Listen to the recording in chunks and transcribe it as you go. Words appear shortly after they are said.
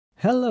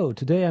Hello,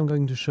 today I'm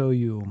going to show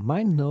you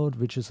MindNode,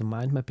 which is a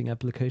mind mapping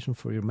application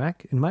for your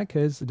Mac. In my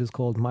case, it is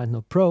called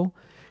MindNode Pro.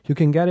 You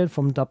can get it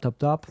from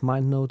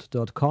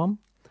www.mindnode.com.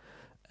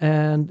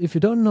 And if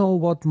you don't know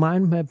what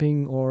mind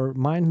mapping or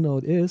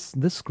MindNode is,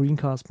 this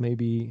screencast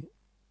maybe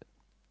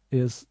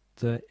is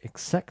the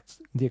exact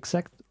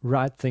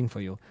right thing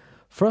for you.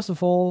 First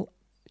of all,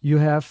 you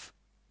have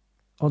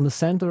on the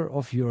center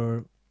of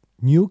your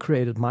new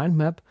created mind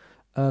map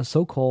a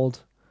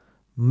so-called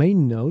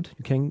main node.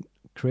 You can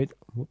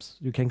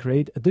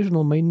create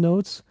additional main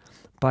nodes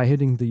by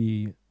hitting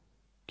the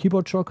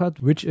keyboard shortcut,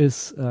 which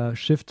is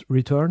Shift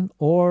Return,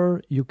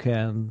 or you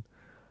can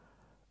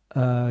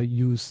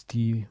use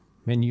the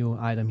menu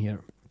item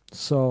here.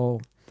 So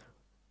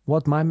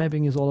what mind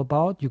mapping is all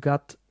about, you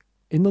got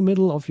in the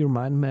middle of your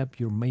mind map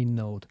your main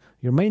node.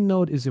 Your main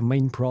node is your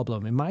main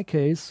problem. In my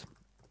case,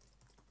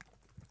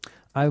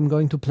 I'm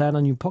going to plan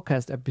a new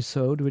podcast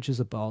episode which is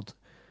about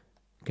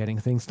getting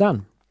things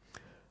done.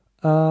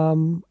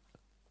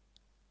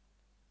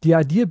 The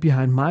idea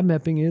behind mind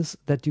mapping is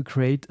that you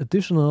create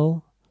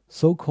additional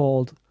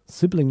so-called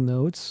sibling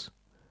nodes,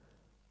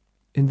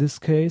 in this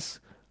case,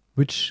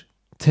 which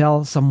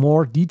tell some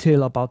more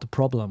detail about the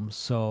problem.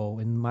 So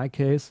in my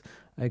case,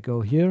 I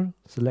go here,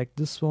 select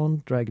this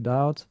one, drag it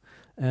out,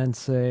 and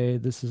say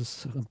this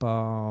is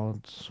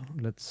about,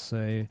 let's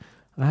say,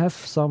 I have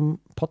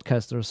some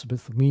podcasters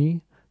with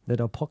me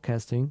that are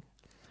podcasting.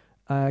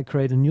 I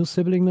create a new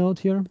sibling node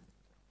here,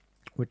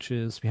 which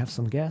is, we have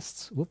some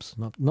guests. Whoops,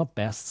 not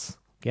bests.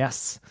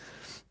 Guests.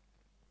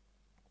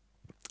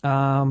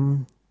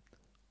 One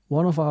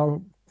of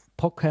our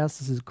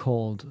podcasters is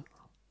called,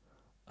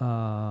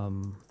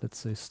 let's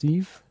say,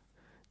 Steve.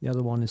 The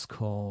other one is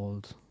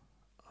called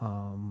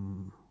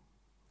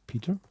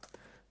Peter.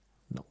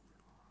 No.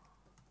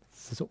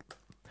 So.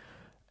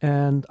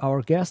 And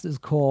our guest is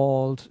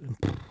called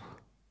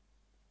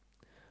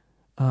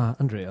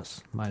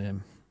Andreas, my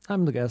name.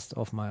 I'm the guest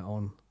of my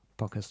own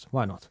podcast.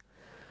 Why not?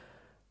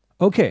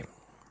 Okay.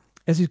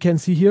 As you can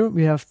see here,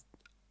 we have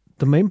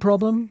the main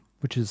problem,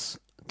 which is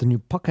the new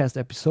podcast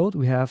episode.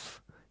 We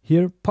have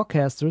here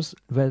podcasters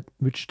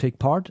which take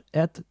part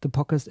at the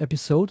podcast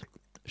episode,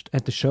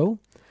 at the show.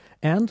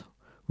 And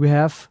we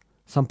have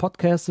some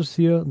podcasters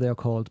here. They are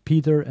called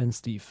Peter and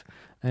Steve.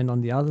 And on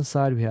the other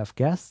side, we have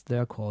guests. They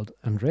are called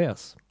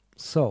Andreas.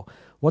 So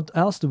what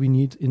else do we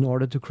need in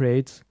order to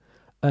create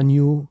a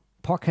new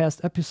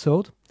podcast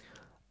episode?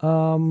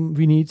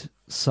 We need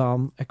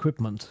some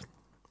equipment.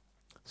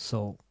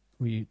 So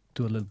we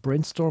do a little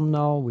brainstorm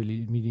now. We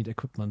need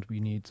equipment. We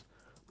need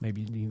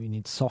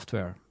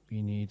software.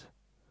 We need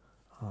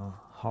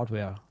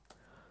hardware.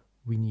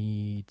 We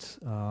need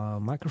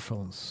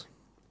microphones.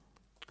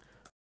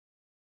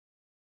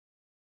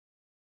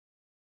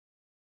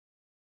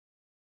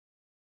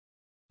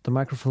 The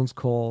microphone's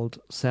called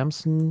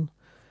Samson.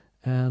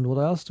 And what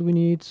else do we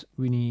need?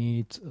 We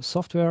need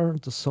software.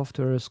 The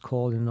software is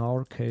called, in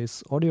our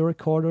case, Audio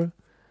Recorder.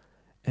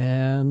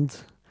 And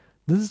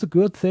this is the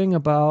good thing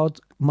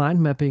about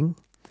mind mapping.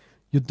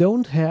 You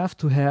don't have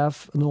to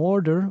have an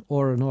order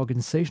or an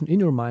organization in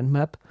your mind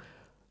map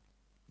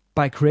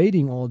by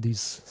creating all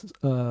these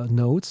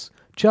nodes.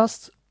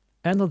 Just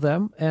enter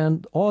them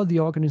and all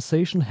the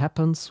organization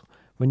happens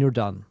when you're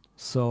done.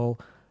 So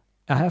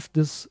I have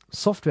this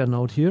software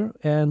node here,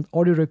 and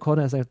Audio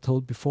Recorder, as I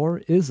told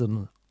before, is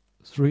a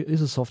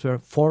software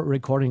for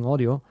recording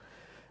audio.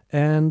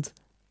 And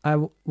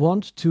I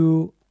want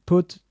to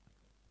put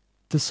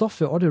the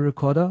software Audio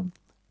Recorder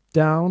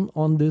down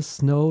on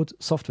this node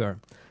software.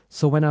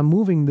 So when I'm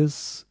moving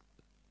this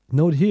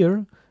node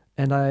here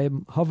and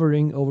I'm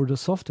hovering over the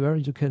software,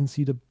 you can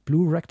see the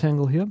blue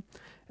rectangle here.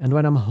 And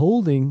when I'm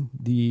holding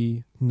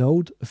the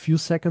node a few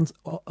seconds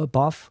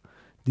above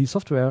the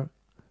software,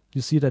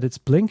 you see that it's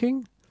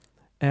blinking,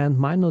 and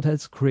MindNode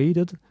has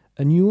created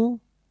a new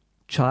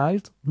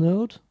child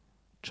node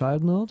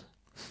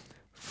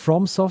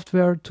from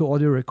software to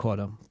Audio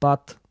Recorder.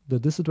 But the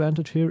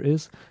disadvantage here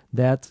is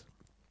that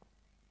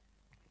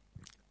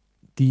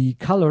the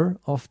color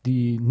of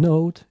the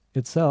node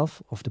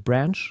itself, of the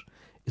branch,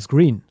 is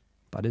green,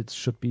 but it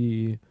should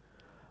be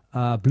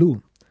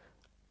blue.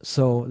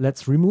 So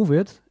let's remove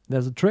it.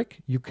 There's a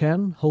trick. You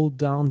can hold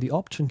down the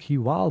Option key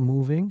while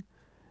moving,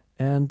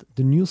 and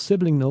the new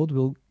sibling node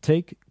will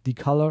take the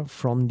color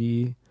from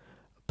the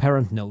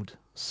parent node.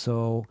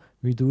 So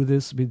we do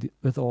this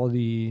with all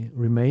the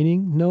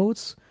remaining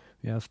nodes.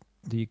 We have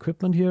the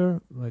equipment here.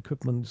 The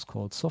equipment is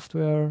called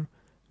software.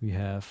 We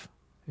have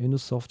in the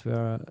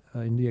software,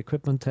 in the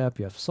equipment tab,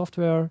 we have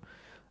software,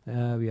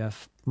 we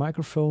have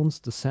microphones,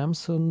 the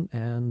Samson,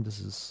 and this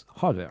is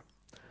hardware.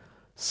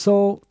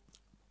 So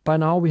by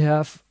now we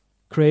have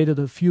created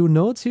a few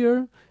nodes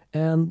here,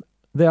 and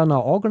they are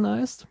now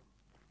organized.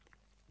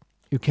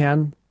 You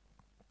can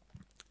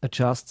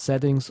adjust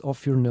settings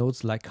of your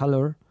nodes like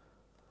color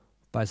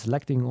by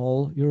selecting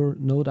all your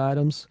node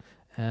items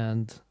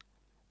and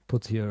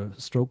put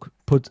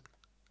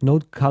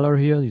node color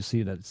here. You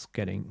see that it's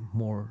getting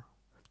more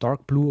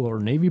dark blue or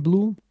navy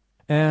blue.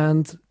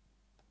 And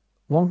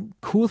one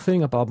cool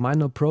thing about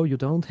MindNode Pro, you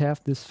don't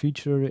have this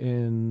feature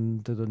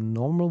in the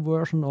normal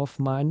version of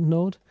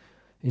MindNode.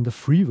 In the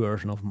free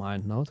version of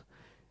MindNode,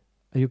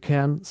 you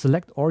can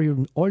select all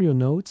your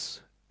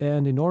nodes,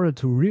 and in order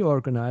to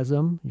reorganize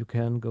them, you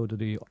can go to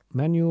the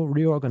menu,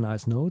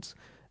 reorganize nodes,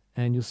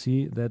 and you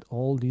see that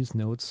all these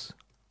nodes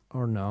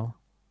are now,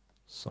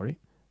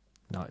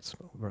 now it's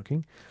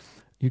working.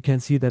 You can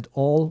see that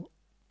all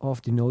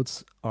of the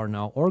nodes are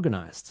now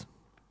organized.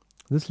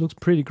 This looks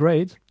pretty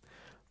great,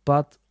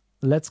 but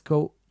let's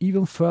go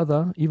even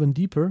further, even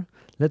deeper.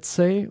 Let's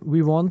say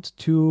we want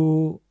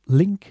to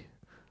link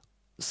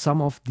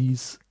some of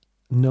these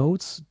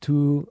nodes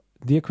to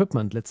the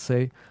equipment. Let's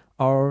say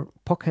our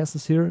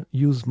podcasters here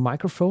use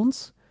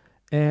microphones,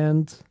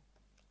 and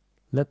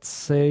let's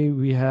say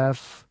we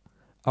have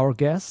our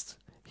guest,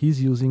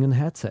 he's using a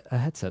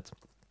headset.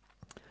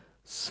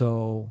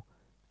 So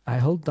I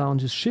hold down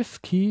the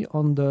shift key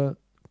on the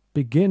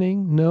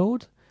beginning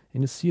node,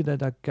 and you see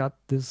that I got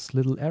this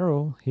little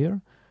arrow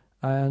here,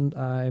 and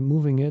I'm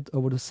moving it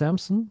over to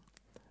Samson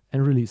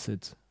and release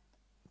it.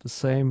 The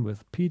same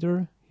with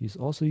Peter. He's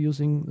also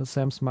using the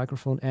Samson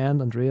microphone,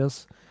 and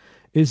Andreas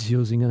is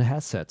using a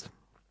headset.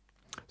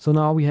 So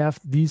now we have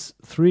these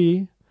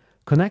three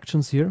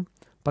connections here,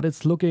 but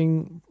it's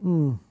looking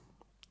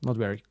not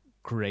very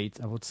great,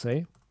 I would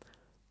say.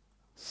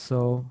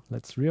 So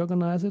let's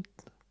reorganize it.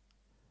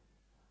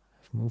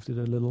 I've moved it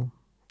a little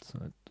so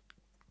I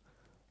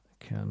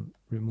can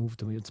remove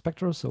the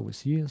inspector so we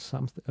see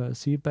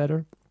see it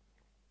better.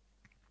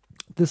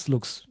 This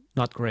looks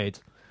not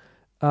great.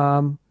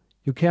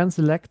 You can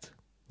select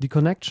the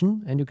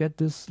connection, and you get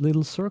this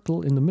little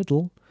circle in the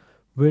middle,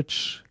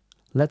 which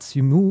lets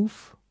you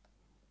move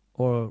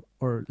or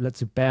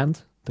lets you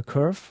bend the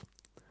curve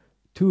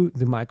to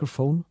the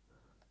microphone,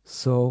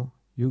 so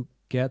you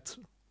get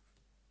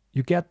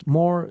a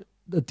more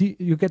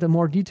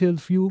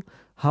detailed view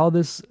how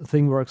this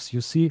thing works.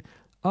 You see,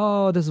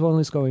 oh, this one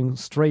is going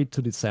straight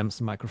to the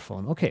Samson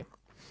microphone. Okay,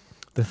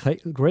 the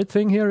great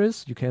thing here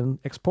is you can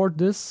export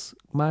this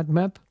mind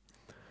map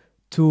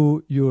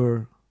to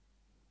your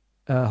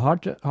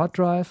hard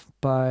drive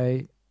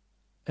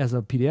as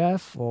a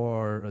PDF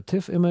or a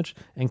TIFF image,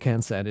 and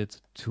can send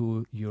it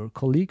to your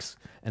colleagues,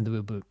 and they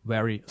will be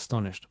very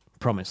astonished.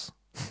 Promise.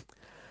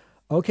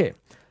 Okay,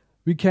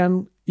 we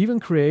can even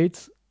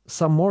create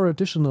some more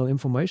additional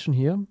information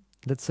here.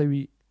 Let's say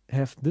we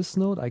have this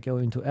node. I go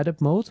into edit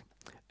mode,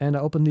 and I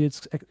open the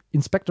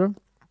inspector.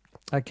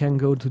 I can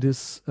go to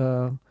this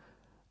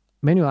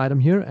menu item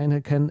here, and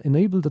I can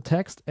enable the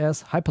text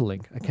as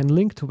hyperlink. I can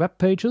link to web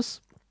pages.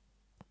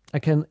 I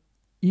can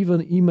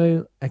even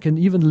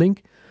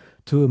link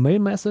to a mail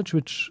message,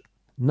 which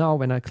now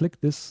when I click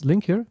this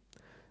link here,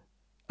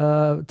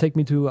 take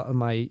me to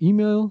my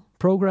email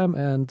program,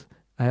 and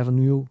I have a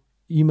new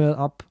email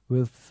up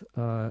with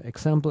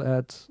example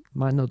at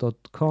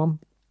mindnode.com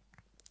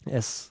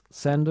as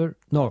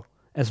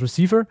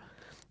receiver,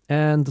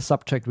 and the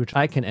subject which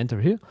I can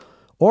enter here.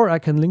 Or I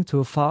can link to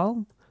a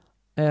file.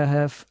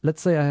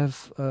 Let's say I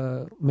have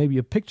maybe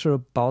a picture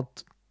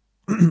about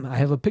I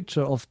have a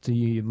picture of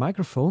the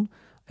microphone.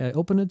 I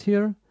open it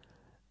here,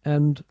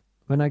 and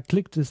when I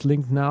click this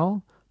link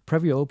now,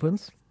 Preview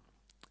opens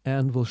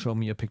and will show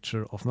me a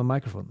picture of my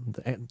microphone.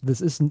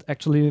 This isn't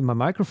actually my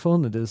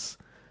microphone. It is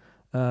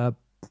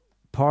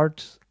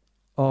part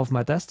of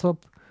my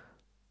desktop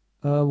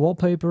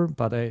wallpaper,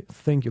 but I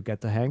think you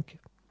get the hang.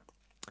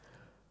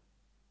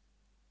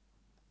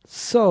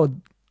 So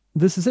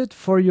this is it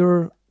for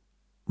your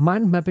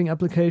mind mapping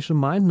application,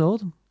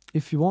 MindNode.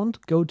 If you want,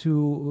 go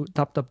to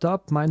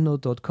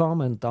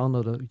www.mindnode.com and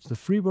download the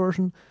free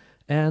version.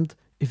 And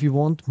if you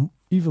want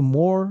even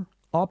more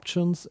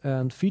options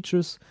and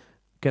features,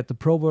 get the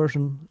pro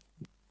version.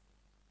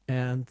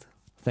 And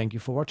thank you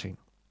for watching.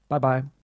 Bye-bye.